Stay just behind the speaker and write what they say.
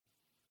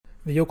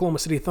The Oklahoma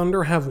City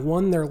Thunder have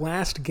won their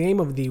last game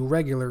of the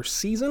regular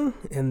season,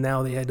 and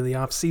now they head to the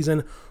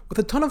offseason with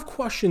a ton of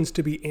questions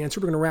to be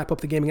answered. We're going to wrap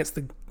up the game against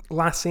the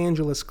Los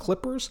Angeles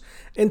Clippers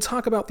and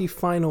talk about the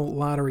final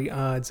lottery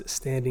odds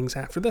standings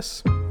after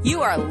this.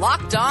 You are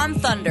Locked On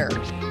Thunder,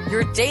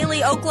 your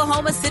daily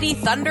Oklahoma City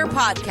Thunder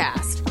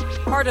podcast.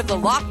 Part of the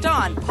Locked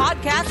On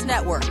Podcast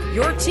Network,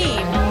 your team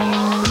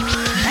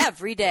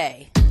every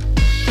day.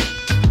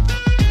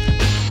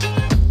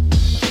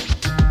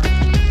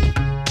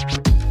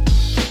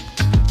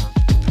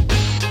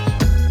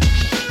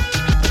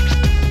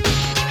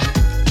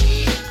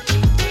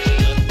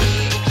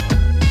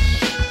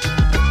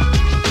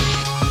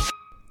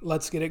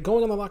 Let's get it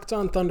going on the Locked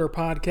On Thunder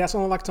podcast,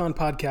 on the Locked On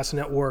Podcast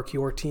Network,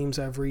 your teams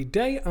every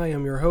day. I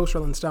am your host,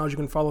 Rylan Stiles. You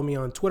can follow me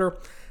on Twitter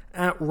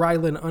at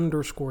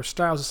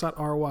Rylan_Stiles. It's at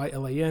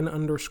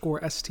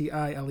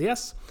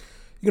RYLAN_STILES.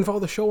 You can follow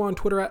the show on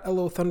Twitter at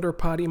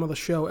LOThunderPod. Email the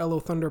show,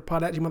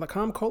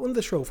 LOThunderPod@gmail.com. Call into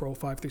the show for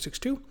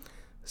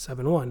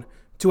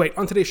 05362-7128.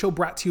 On today's show,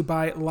 brought to you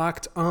by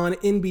Locked On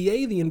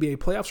NBA. The NBA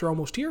playoffs are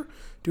almost here.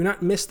 Do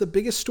not miss the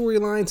biggest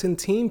storylines and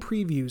team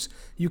previews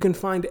you can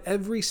find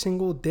every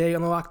single day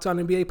on the Locked On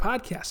NBA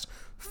podcast.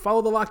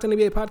 Follow the Locked On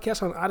NBA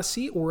podcast on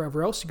Odyssey or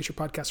wherever else you get your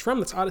podcast from.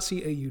 That's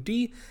Odyssey,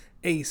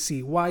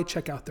 AUDACY.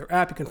 Check out their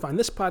app. You can find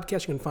this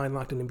podcast. You can find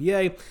Locked On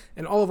NBA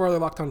and all of our other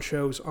Locked On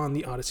shows on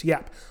the Odyssey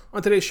app.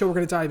 On today's show, we're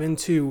going to dive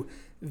into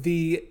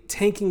the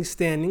tanking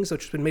standings,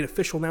 which has been made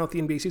official now that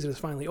the NBA season is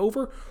finally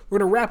over. We're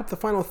going to wrap up the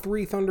final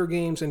 3 Thunder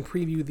games and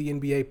preview the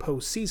NBA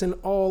postseason,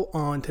 all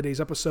on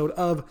today's episode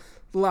of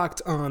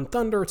Locked On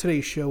Thunder.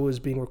 Today's show is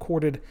being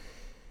recorded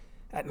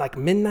at like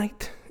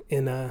midnight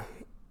in a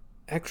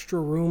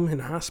extra room in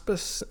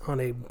hospice on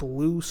a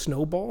blue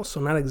snowball, so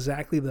not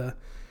exactly the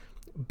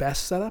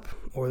best setup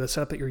or the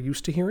setup that you're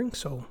used to hearing,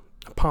 so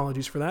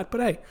apologies for that.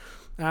 But hey,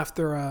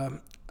 after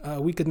a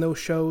week of no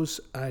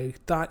shows, I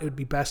thought it would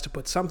be best to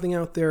put something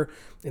out there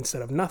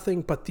instead of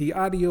nothing, but the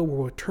audio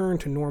will return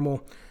to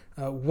normal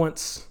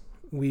once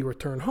we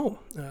return home.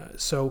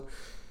 So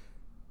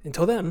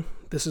until then,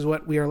 this is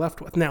what we are left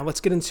with. Now, let's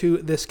get into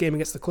this game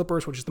against the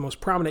Clippers, which is the most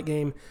prominent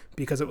game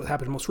because it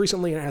happened most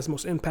recently and it has the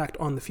most impact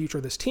on the future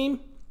of this team.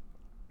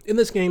 In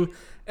this game,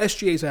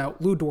 SGA's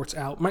out, Lou Dort's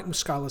out, Mike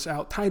Muscala's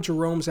out, Ty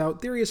Jerome's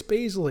out, Darius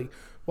Bazley,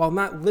 while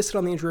not listed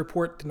on the injury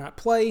report, did not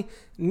play.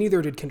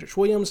 Neither did Kendrick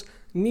Williams,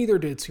 neither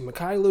did Sue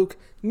Mikhailuk,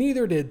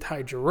 neither did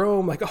Ty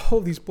Jerome. All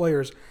of these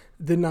players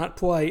did not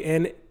play.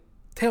 And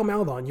Theo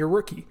Maledon, your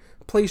rookie,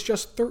 plays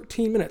just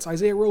 13 minutes.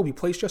 Isaiah Roby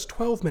plays just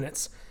 12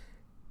 minutes.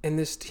 And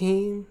this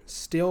team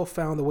still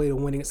found a way to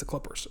win against the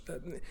Clippers.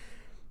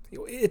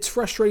 It's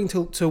frustrating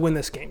to win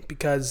this game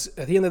because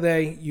at the end of the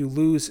day, you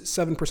lose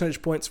 7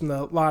 percentage points from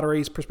the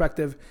lottery's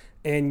perspective,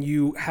 and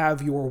you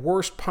have your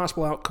worst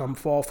possible outcome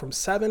fall from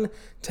 7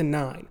 to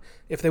 9.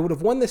 If they would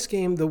have won this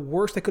game, the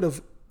worst they could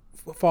have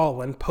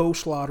fallen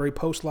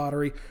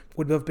post-lottery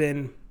would have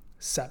been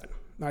 7.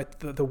 Right?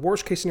 The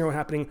worst case scenario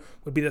happening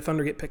would be the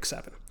Thunder get pick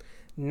 7.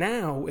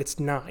 Now it's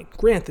 9.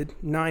 Granted,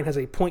 9 has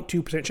a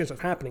 0.2% chance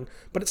of happening,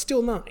 but it's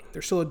still 9.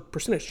 There's still a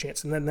percentage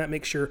chance, and then that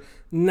makes your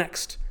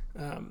next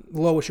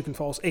lowest you can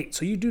fall is 8.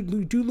 So you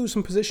do lose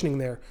some positioning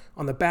there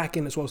on the back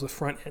end as well as the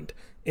front end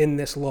in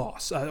this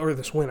loss, or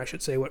this win, I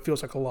should say, what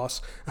feels like a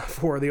loss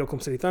for the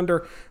Oklahoma City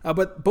Thunder.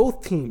 But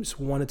both teams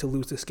wanted to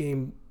lose this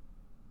game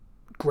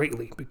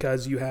greatly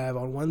because you have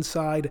on one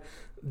side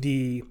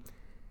the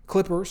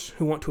Clippers,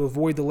 who want to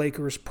avoid the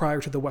Lakers prior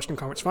to the Western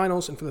Conference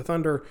Finals, and for the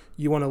Thunder,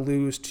 you want to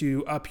lose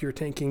to up your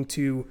tanking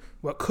to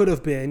what could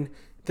have been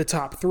the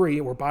top 3,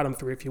 or bottom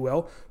 3, if you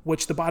will,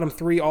 which the bottom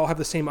 3 all have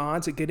the same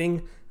odds at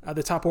getting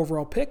the top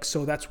overall pick,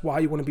 so that's why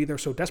you want to be there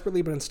so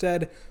desperately, but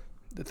instead,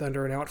 the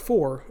Thunder are now at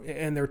 4,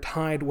 and they're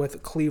tied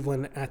with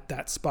Cleveland at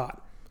that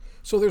spot.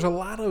 So there's a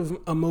lot of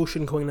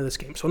emotion going into this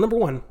game. So number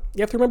one,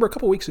 you have to remember a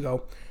couple weeks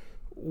ago,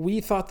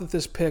 we thought that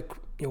this pick,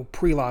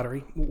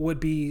 pre-lottery, would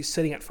be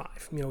sitting at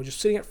 5. Just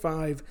sitting at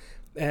 5,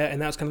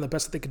 and that was kind of the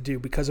best that they could do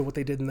because of what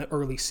they did in the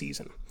early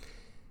season.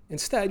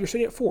 Instead, you're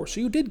sitting at 4,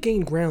 so you did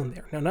gain ground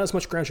there. Now, not as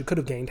much ground as you could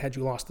have gained had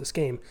you lost this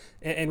game,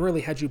 and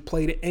really, had you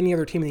played any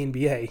other team in the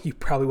NBA, you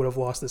probably would have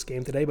lost this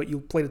game today, but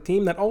you played a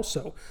team that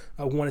also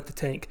wanted to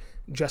tank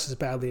just as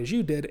badly as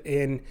you did,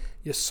 and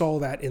you saw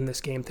that in this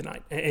game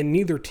tonight. And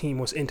neither team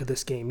was into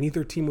this game.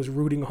 Neither team was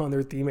rooting on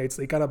their teammates.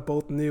 They kind of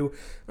both knew,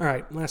 all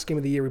right, last game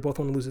of the year, we both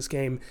want to lose this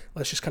game.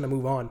 Let's just kind of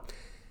move on.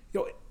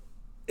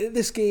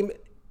 This game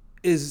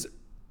is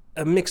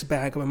a mixed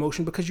bag of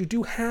emotion because you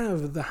do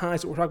have the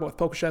highs that we're talking about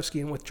with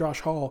Pokusevski and with Josh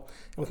Hall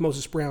and with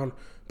Moses Brown,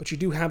 but you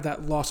do have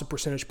that loss of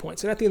percentage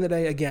points. And at the end of the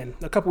day, again,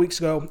 a couple weeks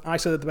ago, I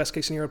said that the best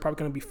case scenario is probably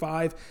going to be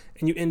 5,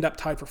 and you end up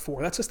tied for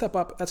 4. That's a step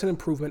up. That's an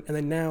improvement. And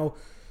then now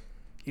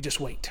you just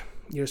wait.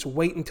 You just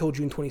wait until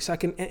June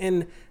 22nd.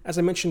 And as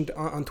I mentioned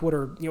on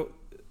Twitter,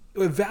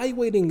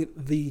 evaluating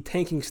the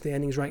tanking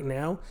standings right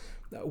now,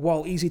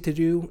 while easy to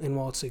do and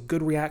while it's a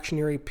good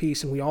reactionary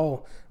piece, and we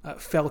all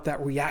felt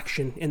that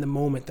reaction in the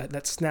moment,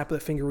 that snap of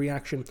the finger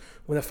reaction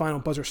when the final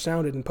buzzer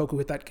sounded and Poku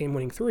hit that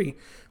game-winning 3,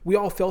 we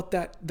all felt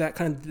that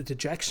kind of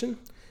dejection.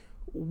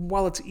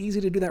 while it's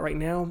easy to do that right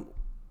now,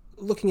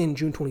 looking in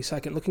June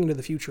 22nd, looking into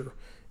the future,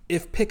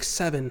 if pick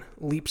 7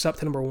 leaps up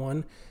to number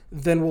 1,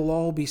 then we'll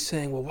all be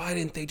saying, well, why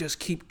didn't they just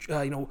keep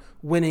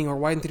winning, or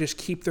why didn't they just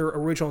keep their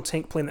original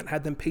tank plan that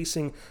had them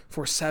pacing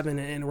for 7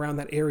 and around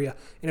that area?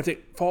 And if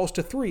it falls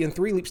to 3 and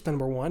 3 leaps to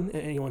number 1,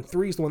 and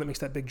 3 is the one that makes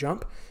that big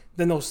jump,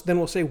 then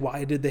we'll say,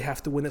 why did they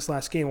have to win this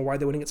last game, or why are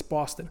they winning against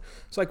Boston?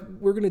 So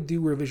we're going to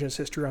do revisionist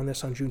history on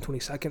this on June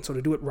 22nd. So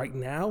to do it right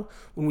now,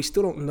 when we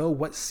still don't know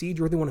what seed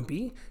you really want to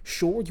be,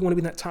 sure, you want to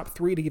be in that top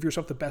 3 to give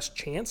yourself the best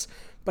chance.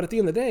 But at the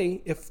end of the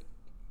day, if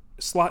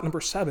slot number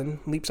 7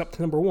 leaps up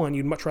to number 1,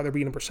 you'd much rather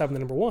be number 7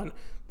 than number 1.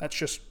 That's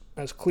just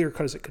as clear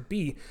cut as it could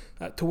be,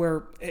 to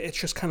where it's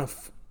just kind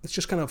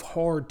of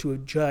hard to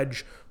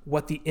judge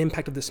what the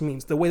impact of this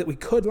means. The way that we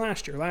could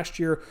last year. Last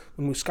year,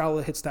 when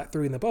Muscala hits that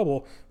 3 in the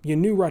bubble, you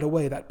knew right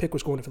away that pick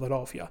was going to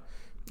Philadelphia.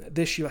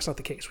 This year, that's not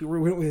the case. We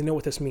don't really know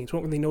what this means. We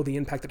don't really know the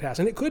impact it has.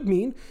 And it could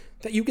mean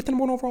that you get the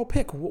number 1 overall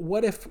pick.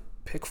 What if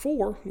pick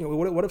 4,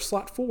 what if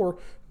slot 4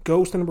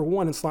 goes to number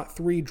 1 and slot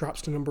 3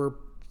 drops to number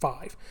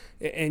 5,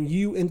 and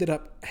you ended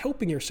up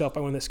helping yourself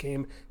by winning this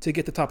game to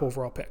get the top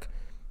overall pick?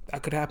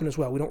 That could happen as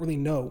well. We don't really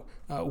know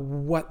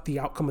what the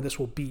outcome of this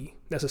will be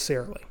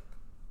necessarily,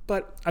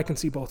 but I can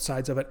see both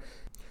sides of it.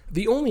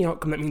 The only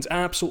outcome that means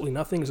absolutely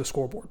nothing is a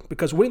scoreboard,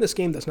 because winning this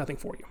game does nothing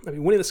for you. I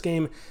mean, winning this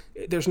game,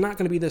 there's not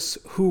going to be this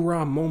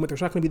hoorah moment.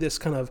 There's not going to be this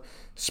kind of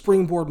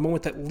springboard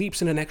moment that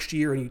leaps into next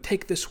year and you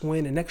take this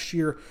win and next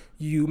year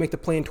you make the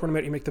play-in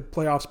tournament, you make the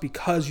playoffs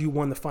because you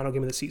won the final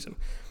game of the season.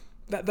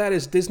 That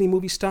is Disney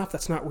movie stuff.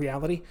 That's not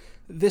reality.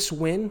 This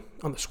win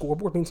on the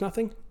scoreboard means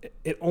nothing.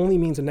 It only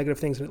means the negative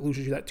things, and it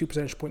loses you that 2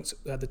 percentage points,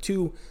 the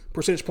 2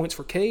 percentage points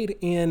for Cade,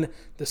 and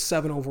the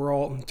 7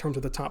 overall in terms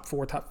of the top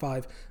 4, top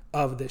 5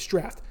 of this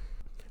draft.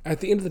 At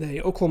the end of the day,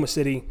 Oklahoma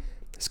City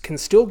can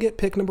still get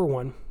pick number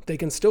 1. They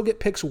can still get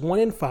picks 1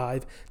 and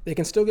 5. They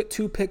can still get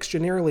 2 picks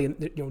generally in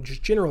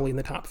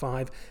the top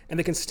 5, and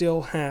they can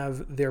still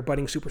have their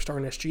budding superstar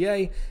in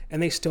SGA,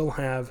 and they still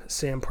have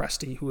Sam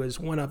Presti, who is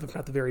one of, if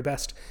not the very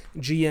best,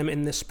 GM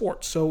in this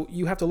sport. So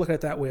you have to look at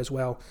it that way as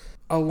well,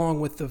 along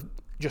with the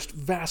just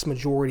vast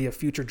majority of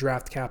future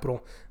draft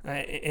capital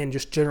and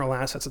just general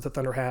assets that the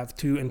Thunder have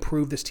to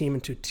improve this team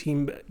and to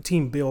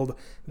team build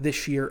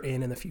this year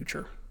and in the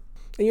future.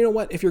 And you know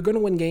what? If you're going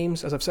to win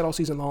games, as I've said all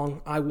season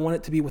long, I want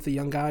it to be with the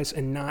young guys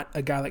and not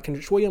a guy like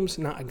Kendrick Williams,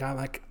 not a guy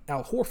like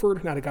Al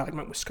Horford, not a guy like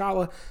Mike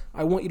Muscala.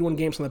 I want you to win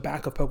games on the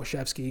back of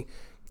Pokusevski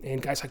and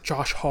guys like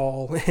Josh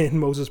Hall and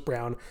Moses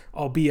Brown,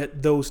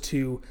 albeit those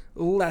two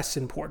less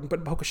important,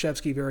 but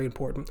Pokusevski very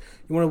important.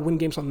 You want to win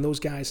games on those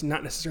guys,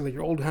 not necessarily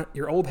your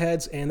old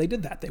heads, and they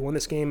did that. They won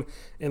this game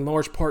in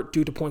large part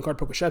due to point guard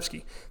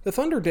Pokusevski. The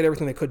Thunder did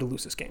everything they could to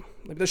lose this game.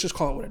 Let's just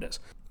call it what it is.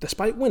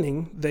 Despite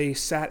winning, they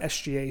sat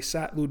SGA,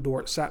 sat Lou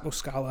Dort, sat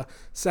Muscala,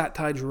 sat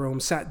Ty Jerome,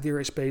 sat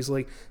Darius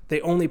Baisley.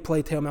 They only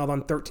play Theo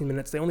Maledon 13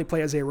 minutes. They only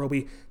play Isaiah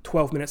Roby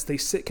 12 minutes. They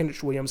sit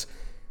Kendrick Williams.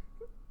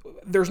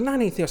 There's not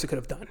anything else they could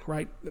have done,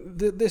 right?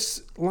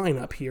 This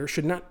lineup here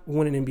should not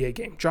win an NBA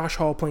game. Josh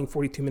Hall playing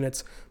 42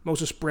 minutes,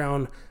 Moses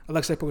Brown,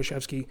 Aleksej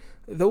Pokusevski,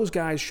 those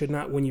guys should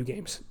not win you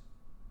games.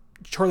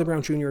 Charlie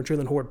Brown Jr. and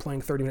Jalen Horde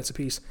playing 30 minutes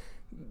apiece,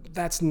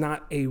 that's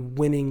not a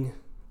winning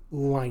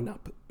lineup.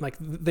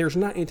 There's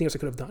not anything else they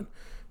could have done.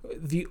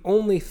 The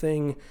only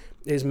thing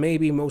is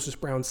maybe Moses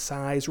Brown's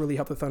size really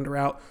helped the Thunder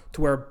out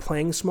to where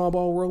playing small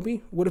ball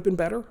Roby would have been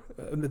better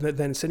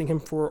than sitting him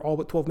for all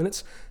but 12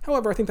 minutes.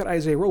 However, I think that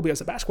Isaiah Roby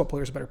as a basketball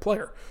player is a better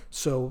player.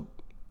 So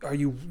are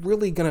you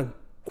really going to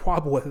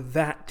quabble with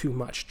that too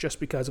much just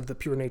because of the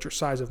pure nature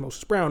size of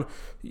Moses Brown?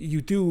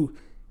 You do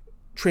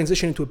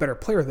transition into a better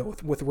player, though,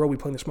 with Roby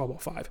playing the small ball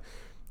 5.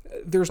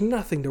 There's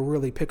nothing to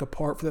really pick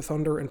apart for the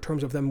Thunder in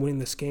terms of them winning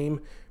this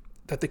game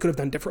that they could have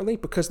done differently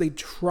because they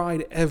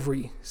tried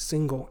every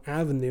single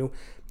avenue,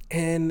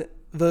 and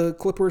the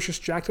Clippers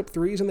just jacked up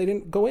threes and they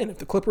didn't go in. If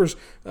the Clippers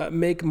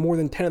make more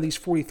than 10 of these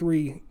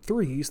 43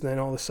 threes, then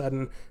all of a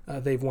sudden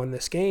they've won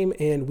this game,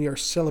 and we are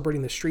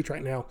celebrating the streak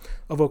right now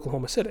of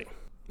Oklahoma City.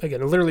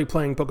 Again, literally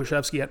playing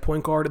Pokusevski at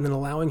point guard and then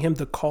allowing him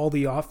to call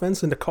the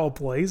offense and to call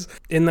plays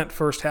in that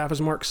first half,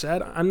 as Mark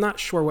said. I'm not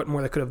sure what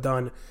more they could have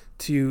done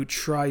to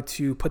try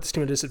to put this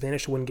team at a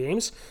disadvantage to win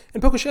games.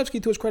 And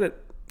Pokusevski, to his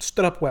credit,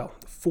 stood up well.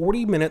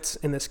 40 minutes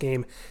in this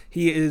game.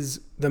 He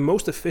is the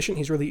most efficient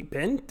he's really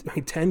been.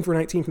 10 for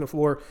 19 from the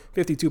floor,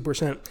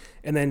 52%,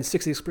 and then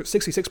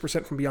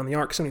 66% from beyond the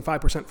arc,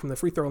 75% from the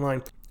free throw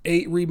line.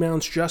 8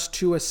 rebounds, just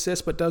 2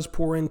 assists, but does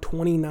pour in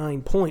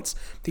 29 points.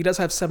 He does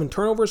have 7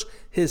 turnovers.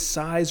 His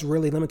size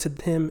really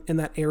limited him in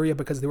that area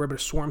because they were able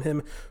to swarm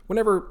him.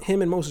 Whenever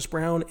him and Moses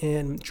Brown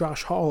and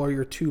Josh Hall are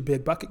your 2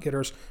 big bucket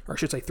getters, or I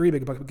should say 3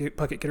 big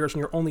bucket getters,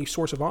 and your only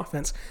source of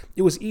offense,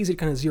 it was easy to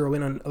kind of zero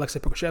in on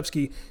Aleksej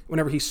Pokusevski.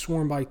 Whenever he's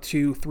swarmed by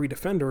 2-3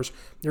 defenders,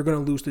 you're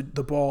going to lose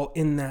the ball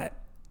in that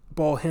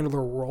ball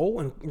handler role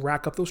and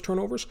rack up those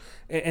turnovers,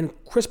 and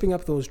crisping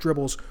up those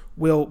dribbles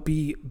will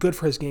be good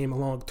for his game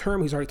long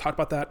term. He's already talked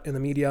about that in the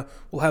media.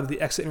 We'll have the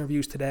exit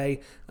interviews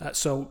today,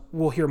 so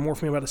we'll hear more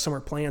from him about his summer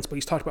plans, but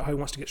he's talked about how he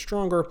wants to get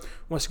stronger,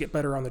 wants to get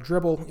better on the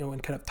dribble,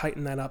 and kind of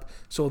tighten that up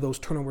so those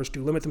turnovers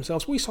do limit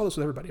themselves. We saw this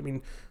with everybody. I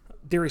mean,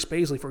 Darius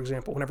Baisley, for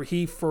example, whenever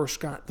he first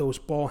got those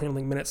ball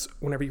handling minutes,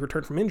 whenever he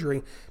returned from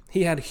injury,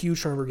 he had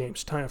huge turnover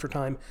games time after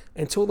time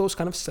until those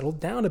kind of settled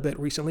down a bit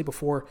recently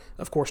before,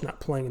 of course, not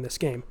playing in this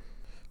game.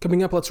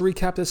 Coming up, let's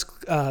recap this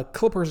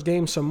Clippers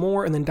game some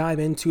more and then dive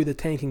into the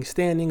tanking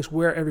standings,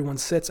 where everyone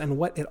sits, and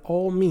what it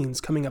all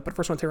means coming up. But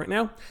first, I want to tell you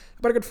right now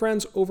about our good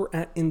friends over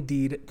at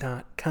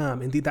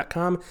Indeed.com.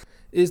 Indeed.com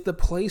is the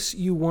place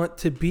you want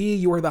to be.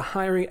 You are the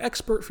hiring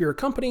expert for your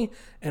company,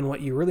 and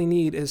what you really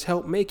need is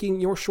help making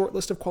your short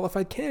list of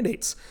qualified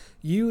candidates.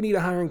 You need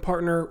a hiring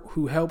partner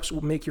who helps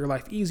make your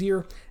life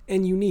easier,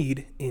 and you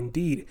need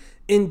Indeed.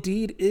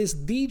 Indeed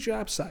is the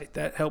job site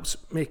that helps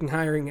making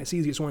hiring as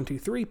easy as 1, 2,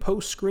 3,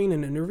 post, screen,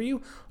 and interview,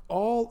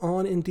 all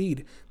on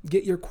Indeed.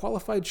 Get your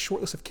qualified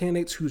shortlist of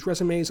candidates whose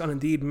resumes on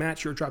Indeed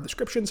match your job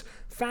descriptions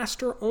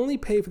faster. Only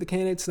pay for the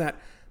candidates that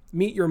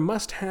meet your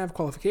must-have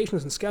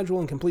qualifications, and schedule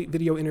and complete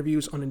video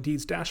interviews on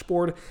Indeed's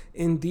dashboard.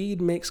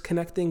 Indeed makes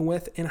connecting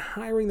with and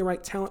hiring the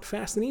right talent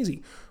fast and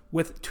easy,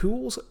 with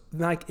tools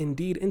like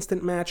Indeed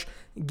Instant Match,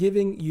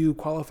 giving you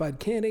qualified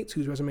candidates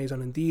whose resumes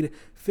on Indeed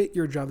fit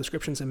your job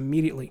descriptions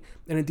immediately.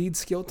 An Indeed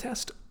skill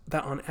test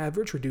that on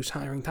average reduce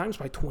hiring times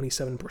by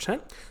 27%.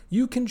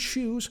 You can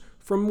choose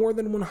from more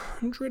than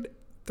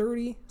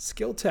 130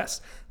 skill tests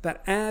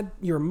that add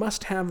your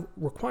must-have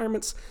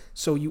requirements,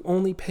 so you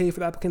only pay for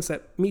the applicants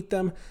that meet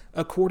them.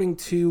 According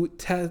to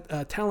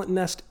Talent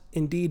Nest,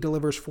 Indeed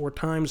delivers 4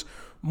 times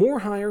more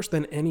hires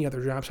than any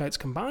other job sites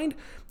combined.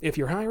 If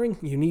you're hiring,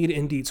 you need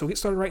Indeed. So get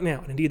started right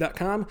now at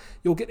Indeed.com.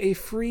 You'll get a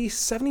free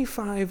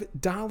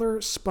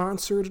 $75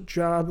 sponsored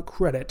job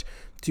credit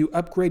to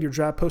upgrade your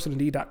job post at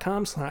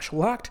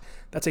Indeed.com/locked.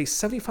 That's a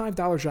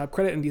 $75 job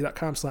credit at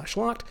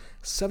Indeed.com/locked.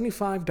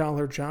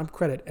 $75 job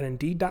credit at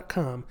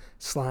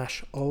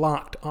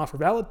Indeed.com/locked. Offer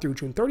valid through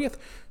June 30th.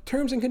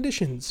 Terms and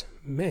conditions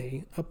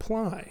may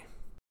apply.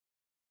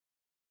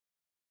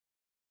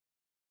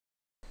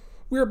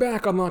 We're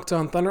back on Locked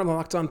On Thunder on the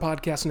Locked On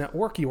Podcast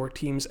Network, your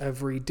teams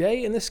every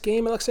day. In this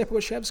game, Alexei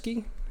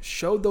Pokusevski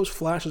showed those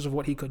flashes of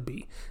what he could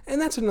be.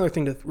 And that's another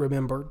thing to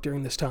remember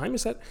during this time,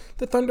 is that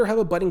the Thunder have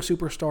a budding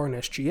superstar in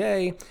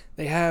SGA.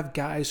 They have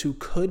guys who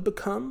could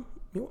become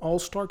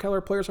all-star caliber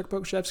players like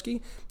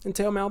Pokusevski and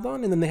Theo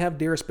Maledon, and then they have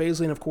Darius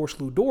Baisley and, of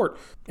course, Lou Dort.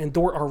 And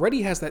Dort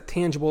already has that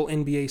tangible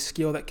NBA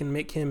skill that can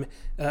make him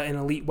an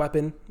elite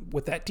weapon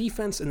with that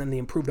defense, and then the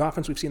improved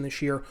offense we've seen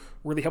this year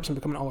really helps him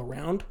become an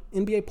all-around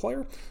NBA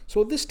player.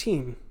 So this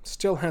team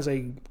still has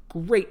a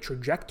great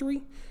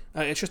trajectory.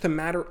 It's just a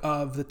matter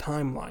of the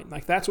timeline.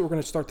 Like, that's what we're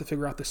going to start to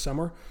figure out this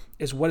summer,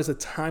 is what does the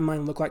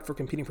timeline look like for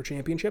competing for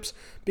championships?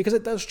 Because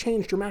it does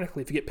change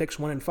dramatically if you get picks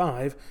 1 and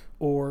 5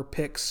 or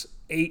picks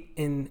 8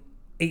 and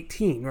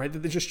 18, right?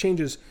 It just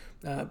changes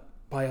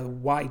by a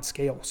wide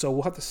scale. So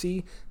we'll have to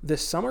see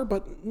this summer,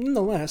 but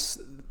nonetheless,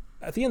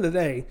 at the end of the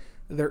day,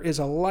 there is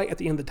a light at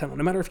the end of the tunnel.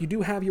 No matter if you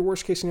do have your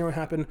worst case scenario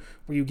happen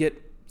where you get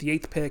the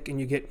 8th pick and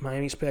you get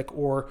Miami's pick,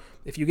 or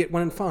if you get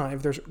 1 and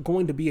 5, there's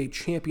going to be a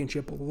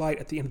championship light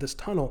at the end of this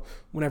tunnel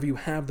whenever you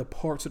have the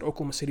parts that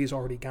Oklahoma City has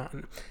already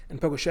gotten. And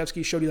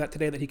Pokusevski showed you that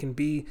today, that he can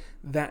be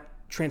that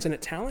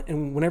transcendent talent.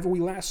 And whenever we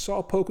last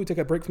saw Poku take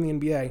a break from the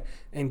NBA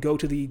and go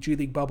to the G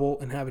League bubble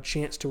and have a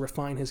chance to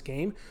refine his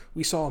game,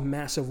 we saw a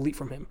massive leap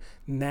from him.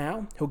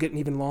 Now he'll get an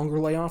even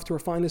longer layoff to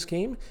refine his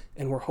game,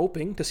 and we're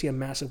hoping to see a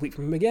massive leap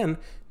from him again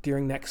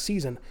during next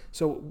season.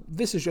 So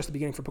this is just the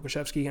beginning for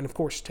Pokusevski, and of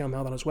course Theo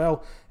Maledon as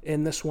well.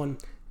 In this one,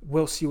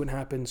 we'll see what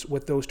happens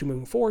with those two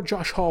moving forward.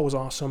 Josh Hall was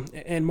awesome,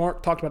 and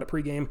Mark talked about it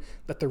pregame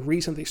that the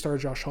reason they started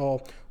Josh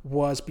Hall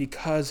was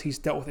because he's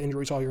dealt with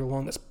injuries all year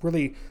long. That's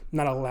really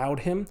not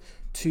allowed him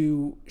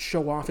to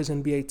show off his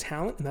NBA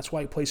talent, and that's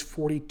why he plays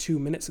 42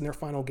 minutes in their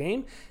final game.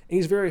 And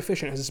he's very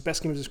efficient. Has his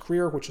best game of his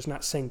career, which is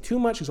not saying too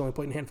much. He's only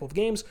played in a handful of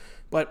games,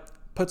 but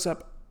puts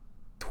up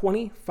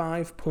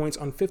 25 points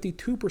on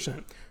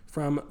 52%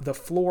 from the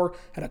floor.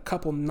 Had a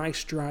couple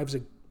nice drives,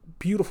 a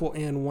beautiful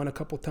and one a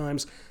couple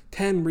times,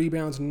 10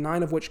 rebounds,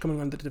 9 of which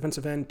coming on the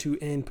defensive end to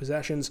end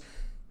possessions,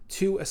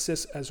 2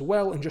 assists as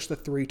well, and just the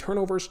 3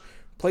 turnovers.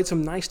 Played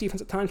some nice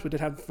defense at times, but did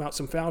have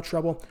some foul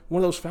trouble.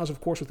 One of those fouls, of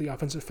course, was the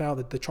offensive foul,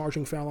 the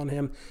charging foul on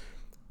him.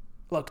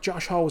 Look,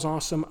 Josh Hall was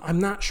awesome. I'm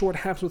not sure what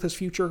happens with his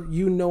future.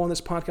 You know, on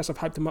this podcast, I've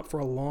hyped him up for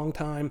a long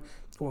time,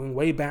 going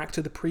way back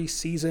to the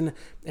preseason,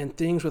 and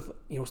things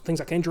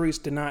like injuries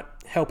did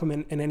not help him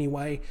in any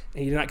way,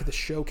 and he did not get to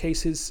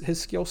showcase his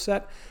skill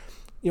set.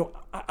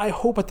 I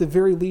hope at the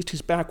very least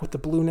he's back with the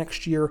Blue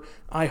next year.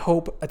 I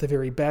hope at the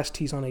very best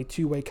he's on a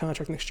 2-way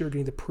contract next year,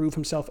 getting to prove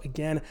himself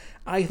again.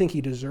 I think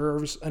he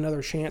deserves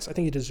another chance. I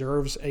think he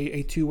deserves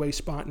a 2-way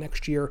spot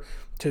next year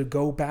to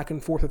go back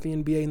and forth with the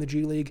NBA and the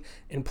G League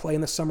and play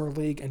in the Summer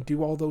League and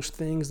do all those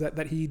things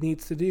that he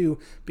needs to do,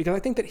 because I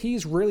think that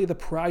he's really the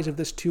prize of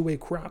this two-way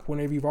crop.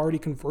 Whenever you've already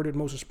converted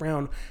Moses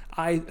Brown,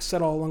 I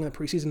said all along in the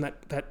preseason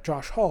that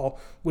Josh Hall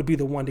would be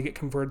the one to get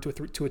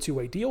converted to a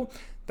two-way deal.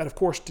 That, of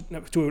course, to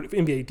an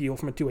NBA deal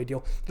from a two-way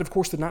deal. That, of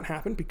course, did not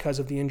happen because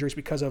of the injuries,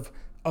 because of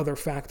other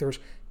factors.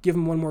 Give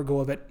him one more go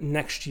of it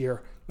next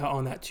year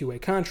on that two-way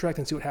contract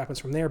and see what happens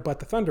from there. But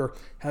the Thunder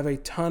have a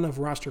ton of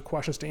roster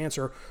questions to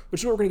answer,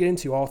 which is what we're going to get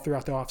into all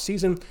throughout the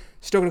offseason.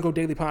 Still going to go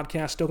daily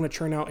podcast, still going to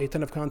churn out a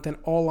ton of content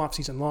all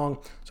offseason long.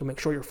 So make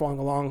sure you're following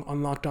along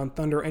on Locked On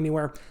Thunder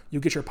anywhere you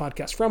get your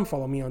podcast from.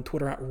 Follow me on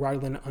Twitter at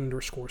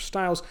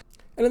Rylan_Styles.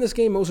 And in this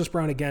game, Moses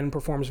Brown again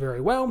performs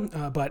very well,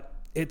 but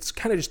it's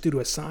kind of just due to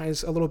his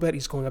size a little bit.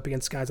 He's going up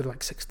against guys that are like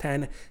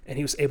 6'10", and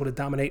he was able to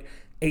dominate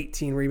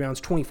 18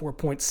 rebounds, 24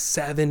 points,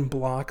 7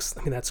 blocks.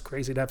 I mean, that's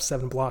crazy to have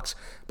 7 blocks.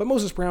 But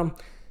Moses Brown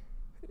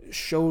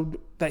showed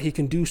that he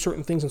can do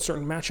certain things in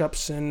certain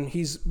matchups, and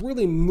he's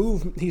really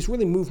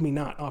moved me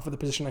not off of the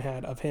position I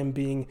had of him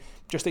being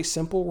just a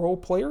simple role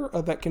player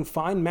that can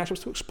find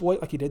matchups to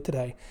exploit like he did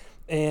today.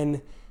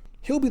 And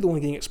he'll be the one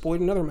getting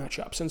exploited in other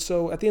matchups. And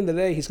so at the end of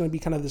the day, he's going to be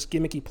kind of this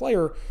gimmicky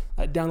player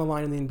down the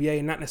line in the NBA,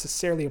 and not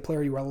necessarily a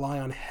player you rely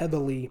on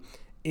heavily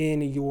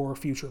in your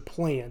future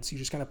plans. You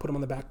just kind of put him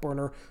on the back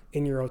burner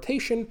in your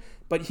rotation,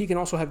 but he can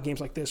also have games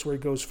like this where he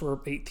goes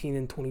for 18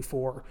 and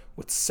 24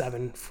 with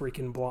 7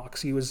 freaking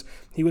blocks. He was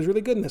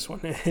really good in this one,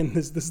 and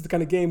this is the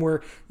kind of game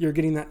where you're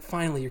getting that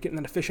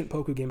efficient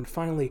Poku game, and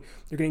finally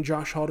you're getting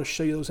Josh Hall to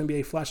show you those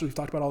NBA flashes we've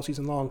talked about all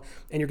season long,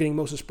 and you're getting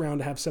Moses Brown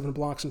to have 7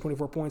 blocks and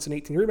 24 points and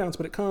 18 rebounds,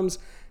 but it comes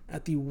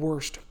at the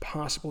worst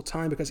possible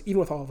time, because even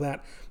with all of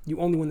that, you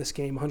only win this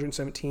game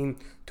 117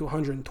 to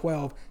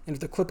 112, and if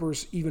the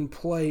Clippers even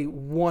play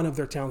one of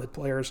their talented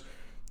players,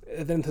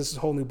 then this is a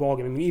whole new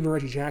ballgame. I mean, even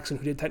Reggie Jackson,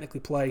 who did technically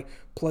play,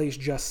 plays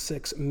just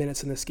 6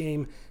 minutes in this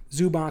game.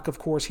 Zubac, of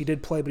course, he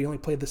did play, but he only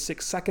played the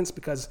 6 seconds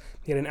because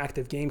he had an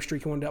active game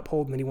streak he wanted to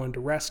uphold, and then he wanted to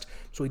rest,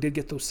 so he did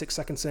get those 6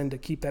 seconds in to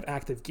keep that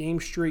active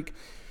game streak.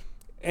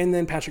 And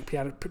then Patrick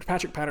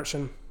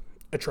Patterson,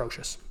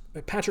 atrocious.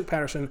 Patrick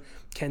Patterson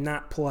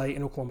cannot play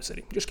in Oklahoma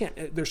City. Just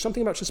can't. There's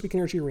something about Chesapeake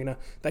Energy Arena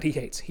that he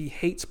hates. He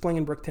hates playing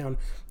in Bricktown.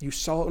 You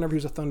saw it whenever he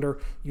was a Thunder.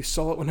 You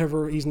saw it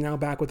whenever he's now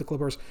back with the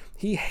Clippers.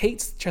 He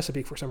hates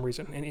Chesapeake for some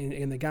reason,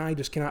 and the guy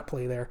just cannot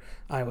play there.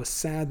 I was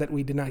sad that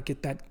we did not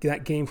get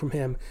that game from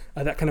him,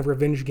 that kind of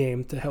revenge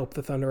game to help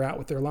the Thunder out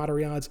with their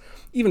lottery odds.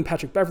 Even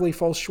Patrick Beverley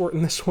falls short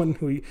in this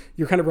one.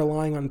 You're kind of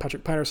relying on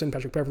Patrick Patterson,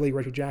 Patrick Beverley,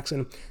 Reggie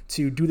Jackson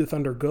to do the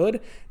Thunder good,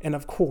 and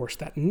of course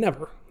that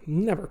never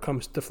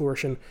comes to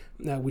fruition.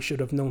 We should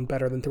have known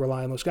better than to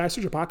rely on those guys.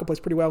 Serge Ibaka plays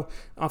pretty well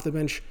off the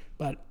bench,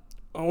 but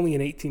only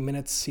in 18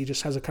 minutes. He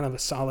just has a kind of a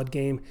solid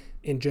game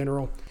in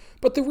general.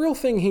 But the real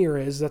thing here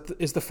is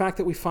the fact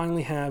that we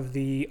finally have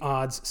the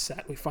odds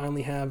set. We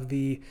finally have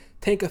the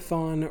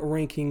Tankathon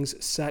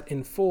rankings set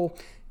in full.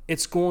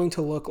 It's going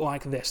to look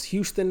like this: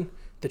 Houston,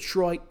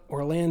 Detroit,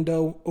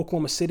 Orlando,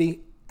 Oklahoma City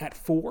at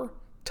 4.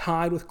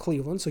 Tied with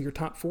Cleveland. So your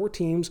top 4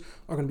 teams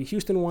are going to be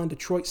Houston 1,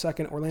 Detroit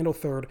 2nd, Orlando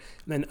 3rd,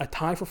 and then a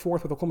tie for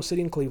 4th with Oklahoma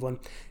City and Cleveland.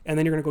 And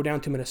then you're going to go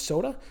down to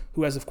Minnesota,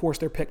 who has, of course,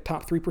 their pick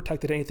top 3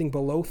 protected. Anything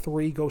below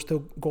 3 goes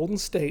to Golden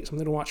State,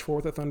 something to watch for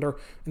with the Thunder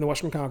in the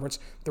Western Conference.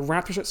 The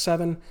Raptors at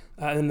 7,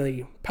 and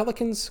the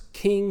Pelicans,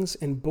 Kings,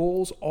 and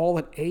Bulls all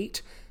at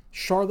 8.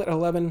 Charlotte at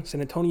 11,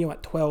 San Antonio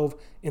at 12,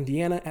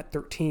 Indiana at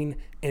 13,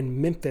 and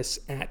Memphis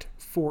at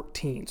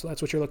 14. So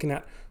that's what you're looking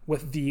at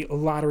with the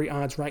lottery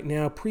odds right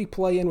now.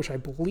 Pre-play-in, which I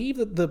believe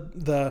that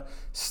the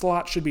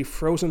slot should be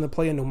frozen in the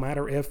play-in no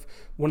matter if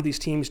one of these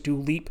teams do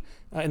leap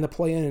in the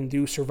play-in and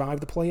do survive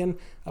the play-in.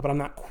 But I'm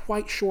not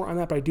quite sure on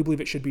that, but I do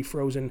believe it should be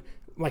frozen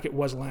like it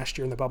was last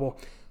year in the bubble.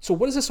 So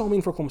what does this all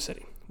mean for Oklahoma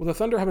City? Well, the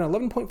Thunder have an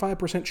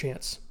 11.5%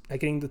 chance at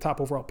getting the top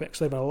overall pick.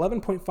 So they have an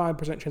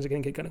 11.5% chance of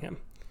getting Kate Cunningham.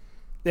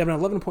 They have an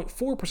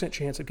 11.4%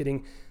 chance of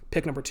getting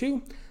pick number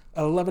 2,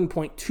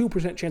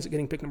 11.2% chance of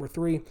getting pick number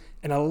 3,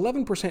 an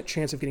 11%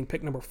 chance of getting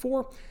pick number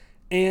 4,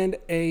 and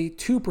a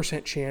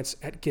 2% chance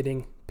at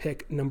getting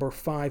pick number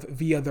 5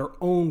 via their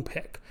own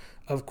pick.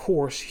 Of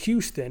course,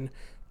 Houston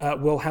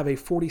will have a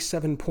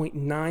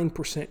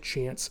 47.9%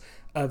 chance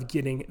of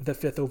getting the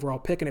 5th overall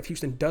pick. And if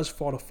Houston does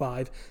fall to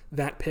 5,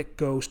 that pick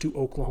goes to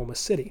Oklahoma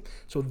City.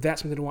 So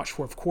that's something to watch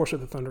for, of course, with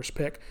the Thunder's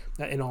pick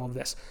in all of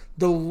this.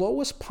 The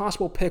lowest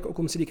possible pick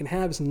Oklahoma City can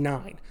have is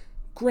 9.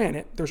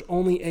 Granted, there's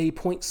only a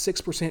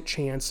 0.6%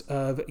 chance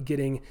of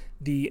getting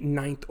the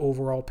 9th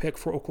overall pick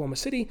for Oklahoma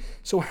City.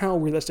 So how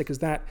realistic is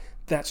that?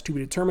 That's to be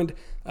determined.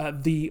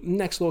 The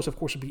next lowest, of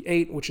course, would be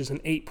 8, which is an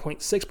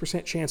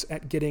 8.6% chance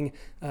at getting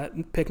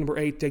pick number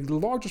 8. The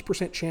largest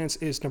percent chance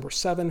is number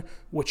 7,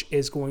 which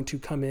is going to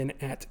come in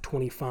at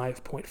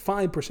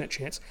 25.5%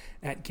 chance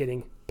at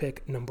getting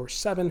pick number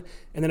 7.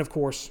 And then, of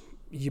course,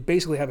 you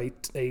basically have a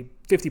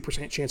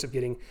 50% chance of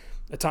getting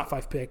a top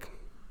 5 pick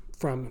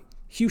from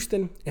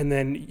Houston, and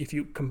then if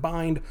you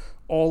combined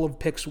all of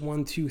picks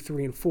 1, 2,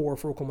 3, and 4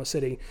 for Oklahoma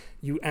City,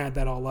 you add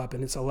that all up,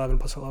 and it's 11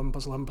 plus 11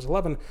 plus 11 plus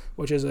 11,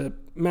 which is a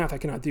math I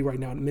cannot do right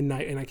now at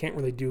midnight, and I can't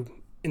really do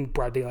in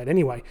broad daylight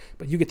anyway,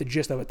 but you get the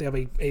gist of it. They have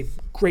a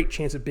great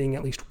chance of being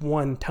at least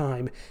one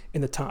time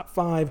in the top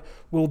 5.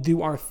 We'll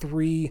do our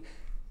 3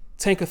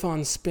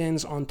 Tankathon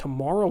spins on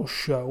tomorrow's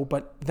show,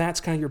 but that's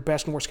kind of your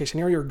best and worst case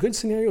scenario. Your good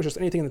scenario is just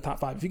anything in the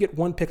top 5. If you get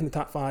one pick in the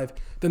top 5,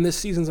 then this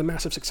season's a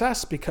massive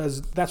success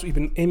because that's what you've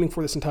been aiming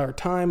for this entire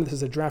time. This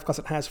is a draft class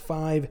that has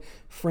 5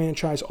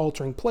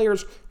 franchise-altering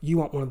players. You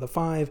want one of the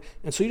 5,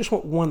 and so you just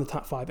want one in the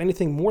top 5.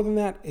 Anything more than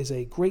that is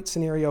a great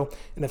scenario,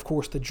 and of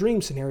course, the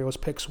dream scenario is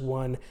picks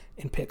 1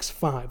 and picks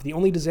 5. The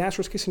only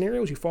disastrous case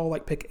scenario is you fall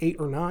like pick 8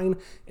 or 9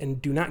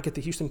 and do not get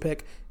the Houston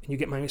pick, and you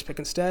get Miami's pick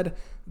instead.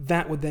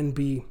 That would then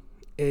be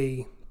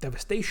a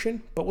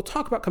devastation, but we'll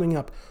talk about coming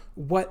up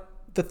what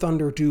the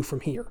Thunder do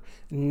from here.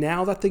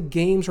 Now that the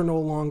games are no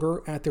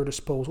longer at their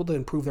disposal to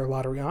improve their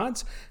lottery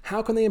odds,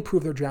 how can they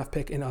improve their draft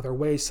pick in other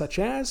ways, such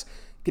as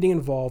getting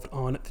involved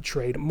on the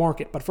trade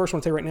market? But first, I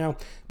want to say right now,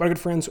 about our good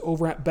friends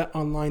over at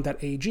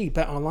betonline.ag.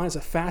 BetOnline is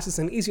the fastest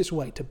and easiest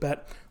way to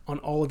bet on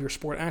all of your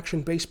sport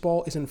action.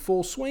 Baseball is in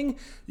full swing.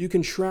 You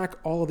can track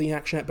all of the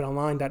action at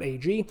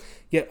betonline.ag.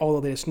 Get all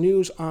of the latest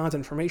news, odds, and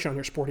information on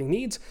your sporting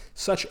needs,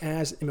 such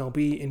as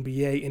MLB,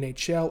 NBA,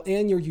 NHL,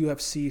 and your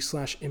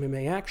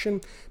UFC/MMA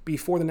action.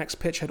 Before the next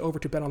pitch, head over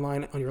to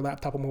BetOnline on your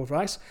laptop or mobile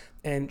device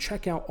and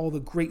check out all the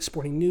great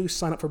sporting news.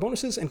 Sign up for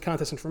bonuses and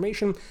contest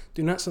information.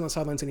 Do not sit on the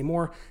sidelines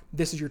anymore.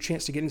 This is your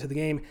chance to get into the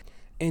game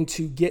and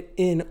to get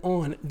in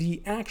on the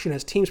action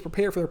as teams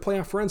prepare for their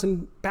playoff runs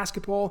in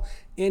basketball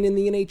and in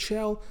the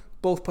NHL.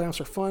 Both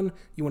playoffs are fun.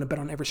 You want to bet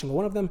on every single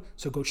one of them,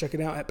 so go check it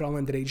out at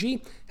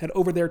betonline.ag. Head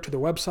over there to their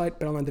website,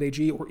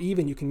 betonline.ag, or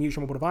even you can use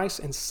your mobile device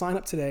and sign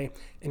up today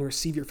and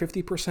receive your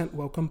 50%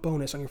 welcome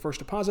bonus on your first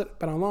deposit.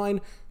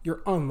 BetOnline,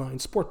 your online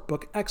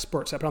sportbook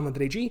experts at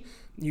betonline.ag.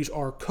 Use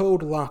our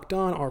code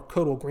LOCKEDON. Our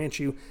code will grant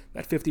you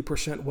that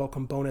 50%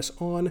 welcome bonus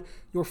on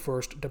your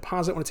first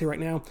deposit. I want to tell you right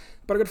now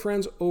about our good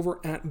friends over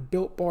at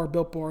Built Bar.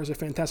 Built Bar is a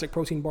fantastic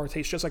protein bar. It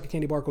tastes just like a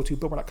candy bar. Go to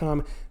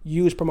BuiltBar.com.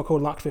 Use promo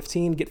code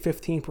LOCKED15. Get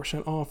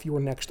 15% off your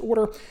next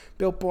order.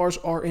 Built Bars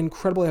are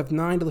incredible. They have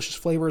 9 delicious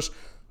flavors: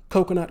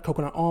 coconut,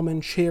 coconut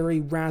almond,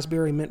 cherry,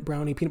 raspberry, mint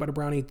brownie, peanut butter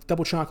brownie,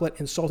 double chocolate,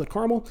 and salted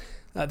caramel.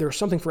 There's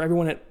something for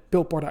everyone at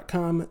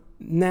BuiltBar.com.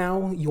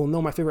 Now, you'll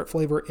know my favorite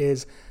flavor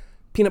is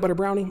peanut butter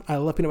brownie. I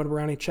love peanut butter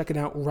brownie. Check it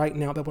out right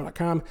now at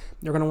BuiltBar.com.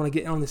 You're going to want to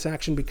get on this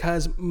action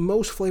because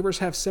most flavors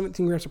have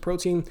 17 grams of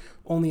protein,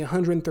 only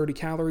 130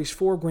 calories,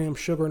 4 grams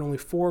sugar, and only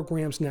 4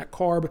 grams net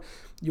carb.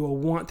 You will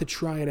want to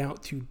try it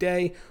out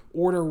today.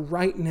 Order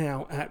right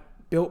now at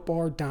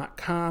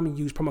BuiltBar.com.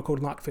 Use promo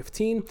code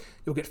LOCK15.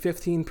 You'll get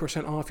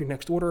 15% off your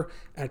next order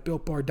at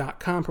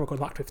BuiltBar.com. Promo code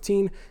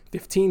LOCK15.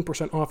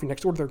 15% off your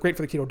next order. They're great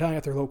for the keto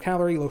diet. They're low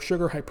calorie, low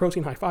sugar, high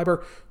protein, high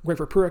fiber. Great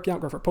for pre-workout,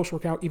 great for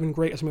post-workout, even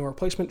great as a meal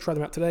replacement. Try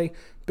them out today.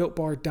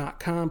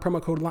 BuiltBar.com.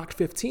 Promo code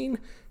LOCK15.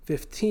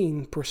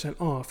 15%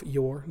 off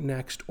your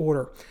next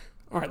order.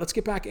 All right, let's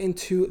get back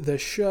into the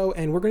show,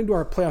 and we're going to do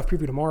our playoff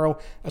preview tomorrow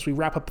as we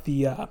wrap up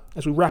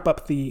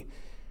the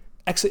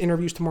exit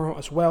interviews tomorrow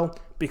as well,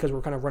 because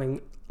we're kind of running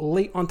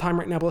late on time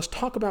right now. But let's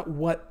talk about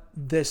what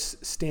this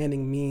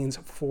standing means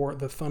for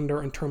the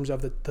Thunder in terms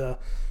of the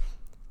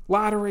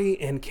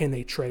lottery and can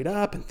they trade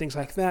up and things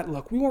like that.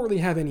 Look, we won't really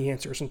have any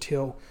answers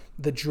until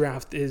the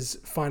draft is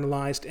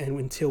finalized and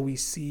until we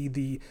see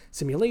the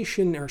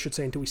simulation, or I should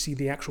say until we see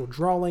the actual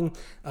drawing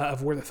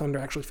of where the Thunder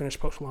actually finish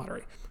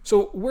post-lottery.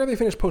 So where they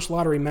finish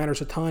post-lottery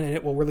matters a ton, and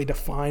it will really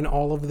define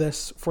all of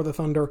this for the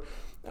Thunder.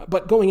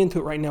 But going into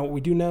it right now, what we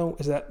do know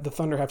is that the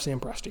Thunder have Sam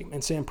Presti,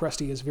 and Sam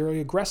Presti is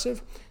very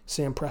aggressive.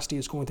 Sam Presti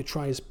is going to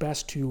try his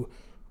best to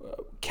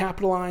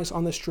capitalize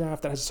on this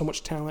draft that has so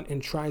much talent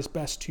and try his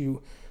best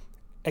to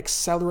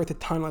accelerate the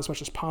timeline as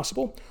much as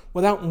possible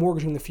without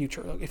mortgaging the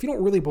future. Like, if you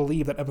don't really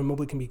believe that Evan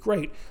Mobley can be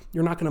great,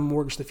 you're not going to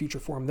mortgage the future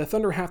for him. The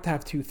Thunder have to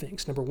have 2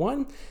 things. Number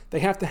 1, they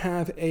have to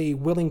have a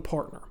willing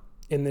partner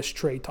in this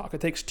trade talk. It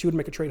takes 2 to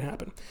make a trade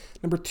happen.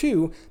 Number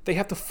 2, they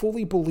have to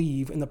fully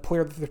believe in the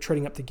player that they're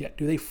trading up to get.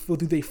 Do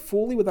they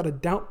fully, without a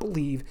doubt,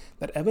 believe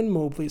that Evan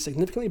Mobley is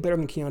significantly better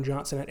than Keon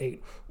Johnson at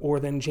 8, or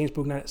than James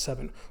Bouknight at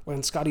 7, or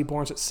than Scotty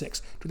Barnes at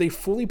 6? Do they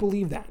fully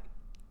believe that?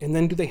 And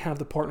then do they have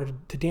the partner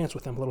to dance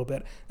with them a little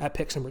bit at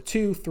picks number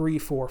 2, 3,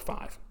 4,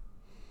 5?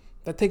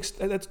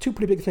 That's 2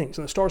 pretty big things,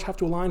 and the stars have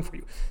to align for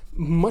you.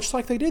 Much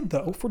like they did,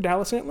 though, for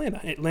Dallas and Atlanta.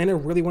 Atlanta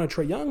really wanted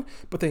Trae Young,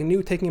 but they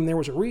knew taking him there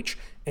was a reach,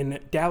 and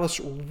Dallas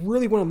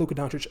really wanted Luka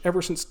Doncic.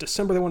 Ever since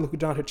December, they wanted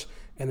Luka Doncic,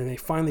 and then they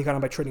finally got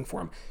him by trading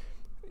for him.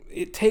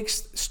 It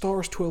takes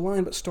stars to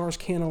align, but stars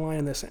can't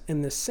align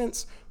in this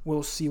sense.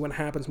 We'll see what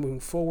happens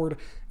moving forward.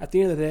 At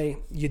the end of the day,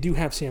 you do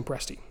have Sam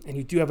Presti, and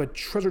you do have a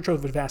treasure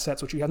trove of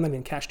assets, which you haven't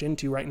even cashed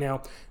into right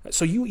now.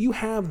 So you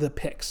have the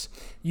picks.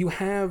 You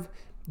have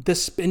the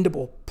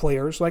spendable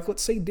players, like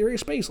let's say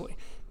Darius Bazley.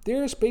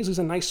 Darius Bazley is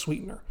a nice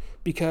sweetener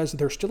because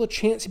there's still a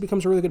chance he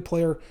becomes a really good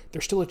player.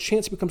 There's still a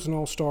chance he becomes an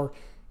all-star,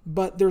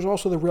 but there's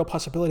also the real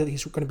possibility that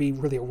he's going to be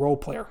really a role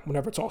player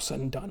whenever it's all said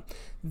and done.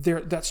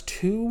 That's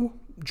 2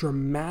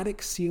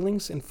 dramatic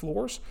ceilings and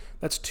floors.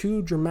 That's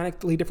 2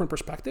 dramatically different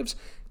perspectives.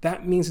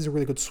 That means he's a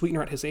really good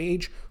sweetener at his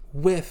age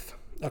with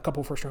a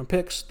couple first-round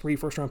picks, 3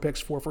 first-round picks,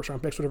 4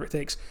 first-round picks, whatever it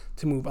takes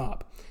to move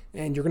up.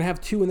 And you're going to have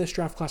 2 in this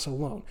draft class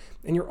alone.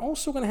 And you're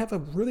also going to have a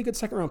really good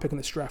second-round pick in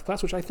this draft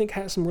class, which I think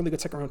has some really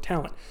good second-round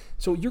talent.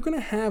 So you're going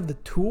to have the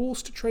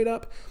tools to trade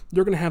up.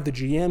 You're going to have the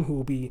GM who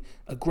will be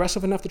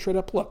aggressive enough to trade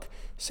up. Look,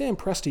 Sam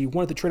Presti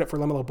wanted to trade up for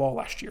LaMelo Ball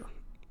last year,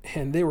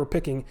 and they were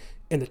picking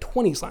in the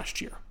 20s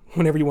last year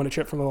whenever you want to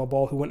trade up for LaMelo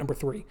Ball, who went number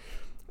 3.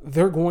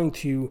 They're going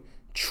to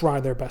try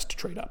their best to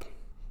trade up.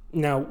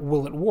 Now,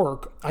 will it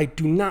work? I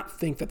do not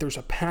think that there's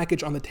a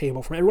package on the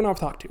table from everyone I've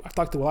talked to. I've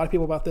talked to a lot of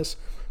people about this.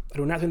 I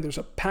do not think there's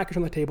a package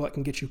on the table that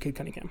can get you Cade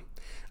Cunningham.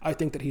 I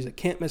think that he's a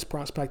can't-miss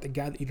prospect, a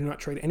guy that you do not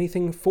trade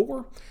anything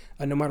for,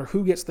 no matter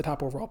who gets the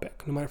top overall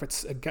pick. No matter if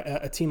it's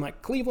a team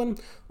like Cleveland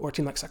or a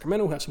team like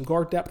Sacramento who has some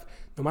guard depth,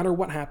 no matter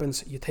what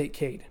happens, you take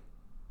Cade.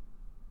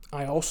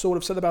 I also would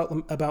have said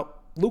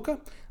about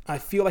Luka. I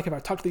feel like if I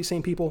talked to these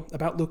same people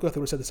about Luka, they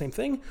would have said the same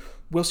thing.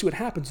 We'll see what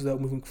happens, though,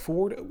 moving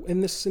forward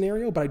in this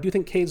scenario, but I do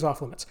think Cade's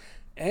off limits.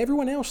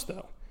 Everyone else,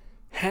 though,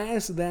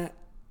 has that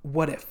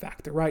what-if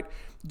factor, right?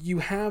 You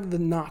have the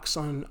knocks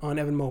on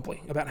Evan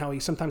Mobley about how he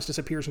sometimes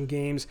disappears in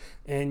games,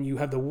 and you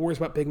have the worries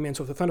about big men,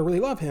 so if the Thunder really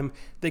love him,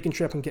 they can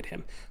trip and get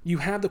him. You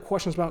have the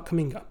questions about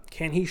Kuminga.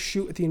 Can he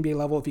shoot at the NBA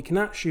level? If he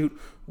cannot shoot,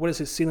 what is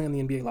his ceiling on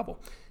the NBA level?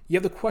 You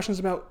have the questions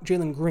about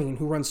Jalen Green,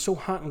 who runs so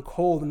hot and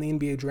cold in the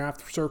NBA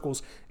draft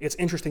circles. It's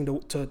interesting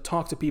to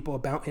talk to people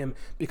about him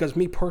because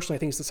me personally, I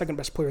think he's the second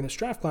best player in this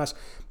draft class.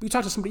 But you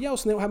talk to somebody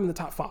else and they don't have him in the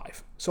top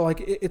 5. So like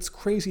it's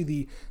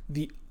crazy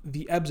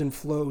the ebbs and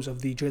flows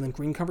of the Jalen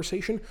Green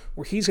conversation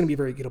where he's going to be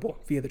very gettable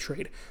via the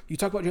trade. You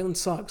talk about Jalen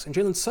Suggs, and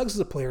Jalen Suggs is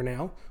a player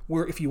now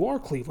where if you are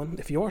Cleveland,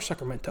 if you are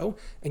Sacramento,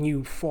 and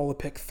you fall to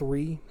pick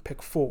 3,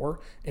 pick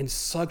 4, and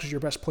Suggs is your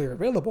best player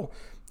available,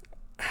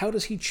 how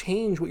does he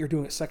change what you're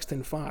doing at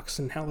Sexton, Fox,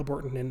 and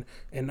Halliburton,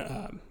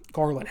 and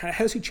Garland? How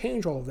does he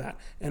change all of that?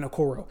 And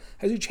Okoro?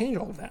 How does he change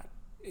all of that?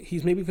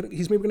 He's maybe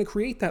going to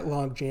create that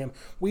log jam.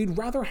 We'd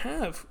rather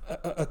have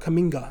a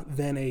Kuminga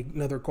than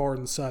another guard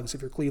and Suggs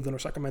if you're Cleveland or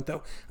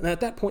Sacramento. And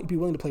at that point, you'd be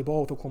willing to play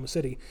ball with Oklahoma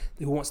City,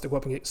 who wants to go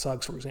up and get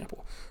Suggs, for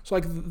example. So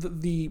like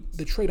the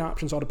trade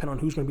options all depend on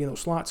who's going to be in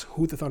those slots,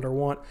 who the Thunder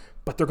want,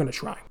 but they're going to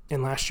try.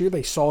 And last year,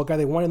 they saw a guy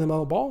they wanted in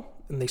LaMelo Ball,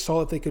 and they saw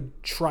that they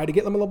could try to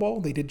get LaMelo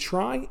Ball. They did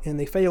try, and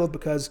they failed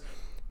because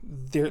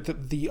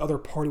the other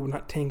party would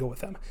not tango with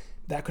them.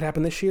 That could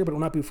happen this year, but it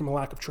will not be from a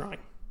lack of trying.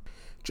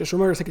 Just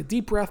remember to take a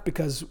deep breath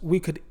because we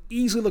could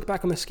easily look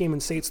back on this game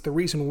and say it's the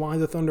reason why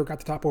the Thunder got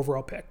the top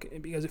overall pick.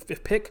 Because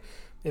if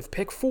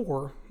pick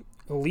 4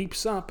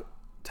 leaps up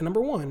to number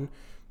 1,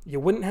 you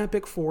wouldn't have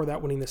pick 4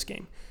 without winning this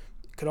game.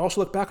 You could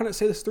also look back on it and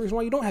say this is the reason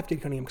why you don't have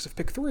Cade Cunningham, because if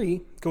pick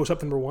 3 goes up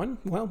to number 1,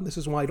 well, this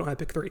is why you don't have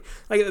pick 3.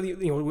 Why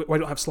I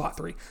don't have slot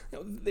 3.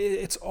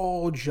 It's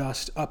all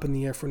just up in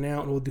the air for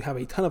now, and we'll have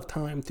a ton of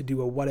time to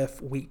do a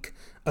what-if week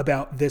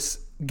about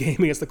this game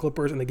against the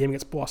Clippers and the game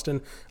against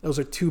Boston. Those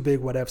are 2 big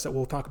what-ifs that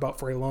we'll talk about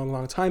for a long,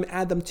 long time.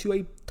 Add them to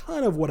a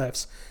ton of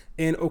what-ifs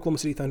in Oklahoma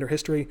City Thunder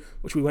history,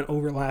 which we went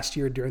over last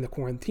year during the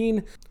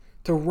quarantine.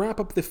 To wrap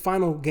up the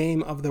final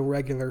game of the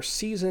regular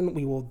season,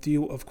 we will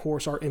do, of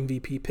course, our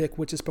MVP pick,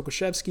 which is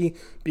Pokusevski,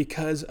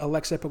 because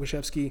Aleksej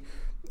Pokusevski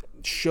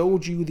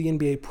showed you the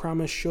NBA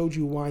promise, showed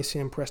you why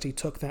Sam Presti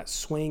took that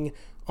swing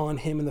on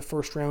him in the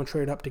first round,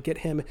 traded up to get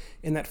him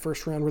in that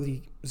first round,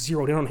 really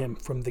zeroed in on him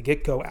from the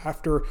get-go.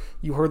 After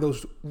you heard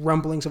those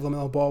rumblings of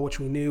LaMelo Ball, which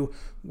we knew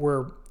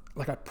were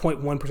like a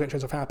 0.1%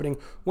 chance of happening,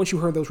 once you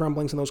heard those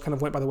rumblings and those kind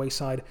of went by the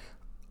wayside,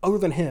 other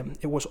than him,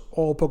 it was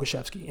all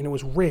Pokusevski, and it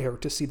was rare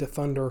to see the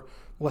Thunder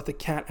let the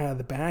cat out of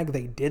the bag.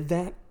 They did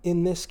that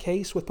in this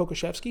case with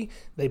Pokusevski.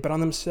 They bet on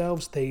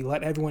themselves. They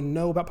let everyone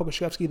know about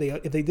Pokusevski.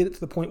 They did it to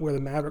the point where the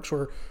Mavericks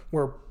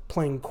were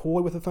playing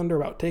coy with the Thunder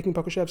about taking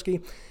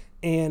Pokusevski,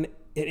 and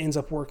it ends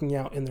up working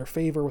out in their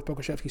favor with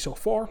Pokusevski so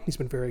far. He's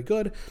been very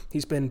good.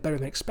 He's been better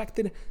than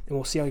expected, and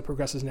we'll see how he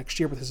progresses next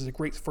year, but this is a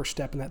great first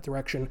step in that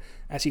direction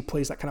as he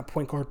plays that kind of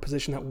point guard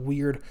position, that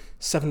weird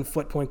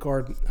 7-foot point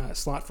guard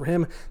slot for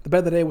him. The bet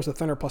of the day was the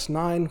Thunder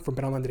 +9 from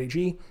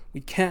BetOnline.ag.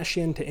 We cash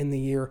in to end the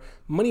year.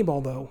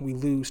 Moneyball, though, we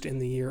lose to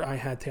end the year. I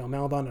had Theo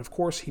Maledon, and of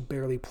course, he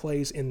barely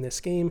plays in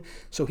this game,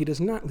 so he does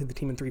not lead the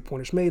team in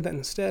three-pointers made. That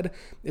instead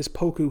is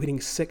Poku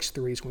hitting 6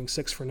 threes, going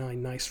 6 for 9,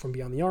 nice from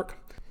beyond the arc.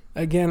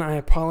 Again, I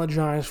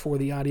apologize for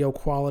the audio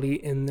quality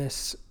in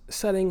this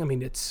setting. I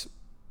mean, it's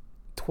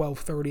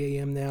 12:30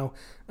 a.m. now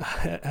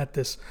at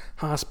this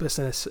hospice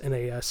in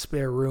a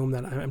spare room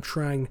that I'm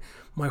trying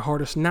my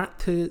hardest not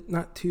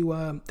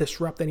to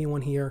disrupt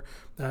anyone here.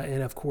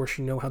 And of course,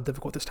 you know how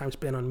difficult this time's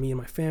been on me and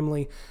my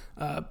family.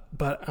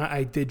 But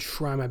I did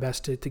try my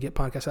best to get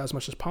podcasts out as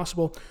much as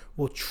possible.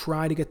 We'll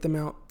try to get them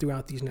out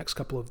throughout these next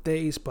couple of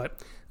days, but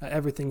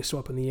everything is so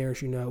up in the air,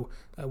 as you know,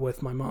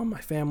 with my mom,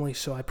 my family.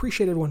 So I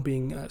appreciate everyone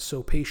being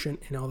so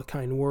patient and all the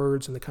kind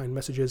words and the kind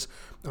messages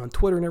on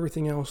Twitter and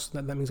everything else.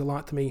 That means a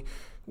lot to me.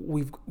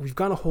 we've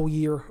gone a whole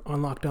year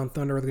on Locked On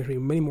Thunder. There's going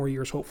to be many more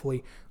years,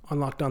 hopefully, on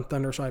Locked On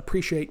Thunder. So I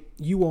appreciate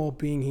you all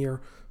being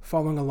here,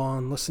 following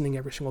along, listening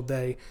every single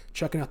day,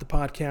 checking out the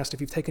podcast.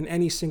 If you've taken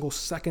any single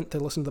second to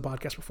listen to the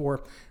podcast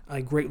before,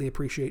 I greatly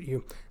appreciate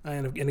you.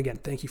 And again,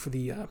 thank you for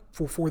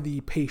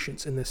the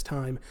patience in this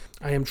time.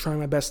 I am trying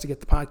my best to get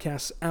the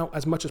podcasts out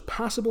as much as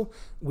possible.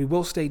 We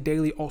will stay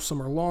daily all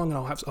summer long, and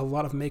I'll have a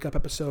lot of makeup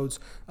episodes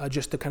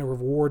just to kind of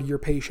reward your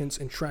patience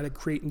and try to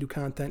create new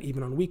content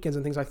even on weekends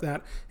and things like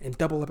that, and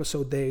double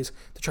episode days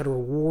to try to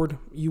reward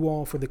you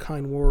all for the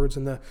kind words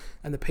and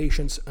the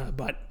patience.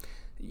 But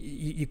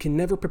you can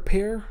never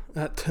prepare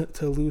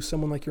to lose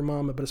someone like your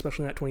mom, but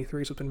especially at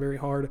 23, so it's been very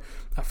hard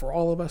for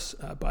all of us,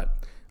 but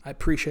I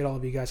appreciate all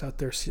of you guys out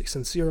there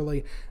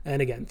sincerely. And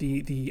again,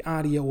 the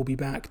audio will be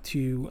back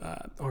to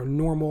our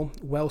normal,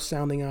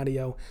 well-sounding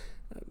audio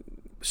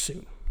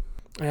soon.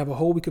 I have a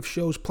whole week of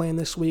shows planned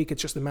this week.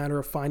 It's just a matter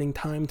of finding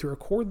time to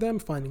record them,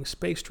 finding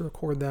space to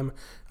record them,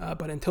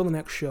 but until the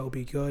next show,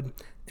 be good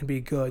and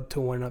be good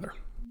to one another.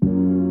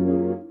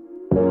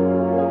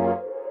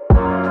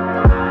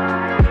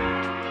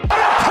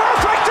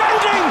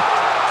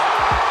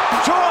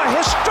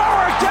 History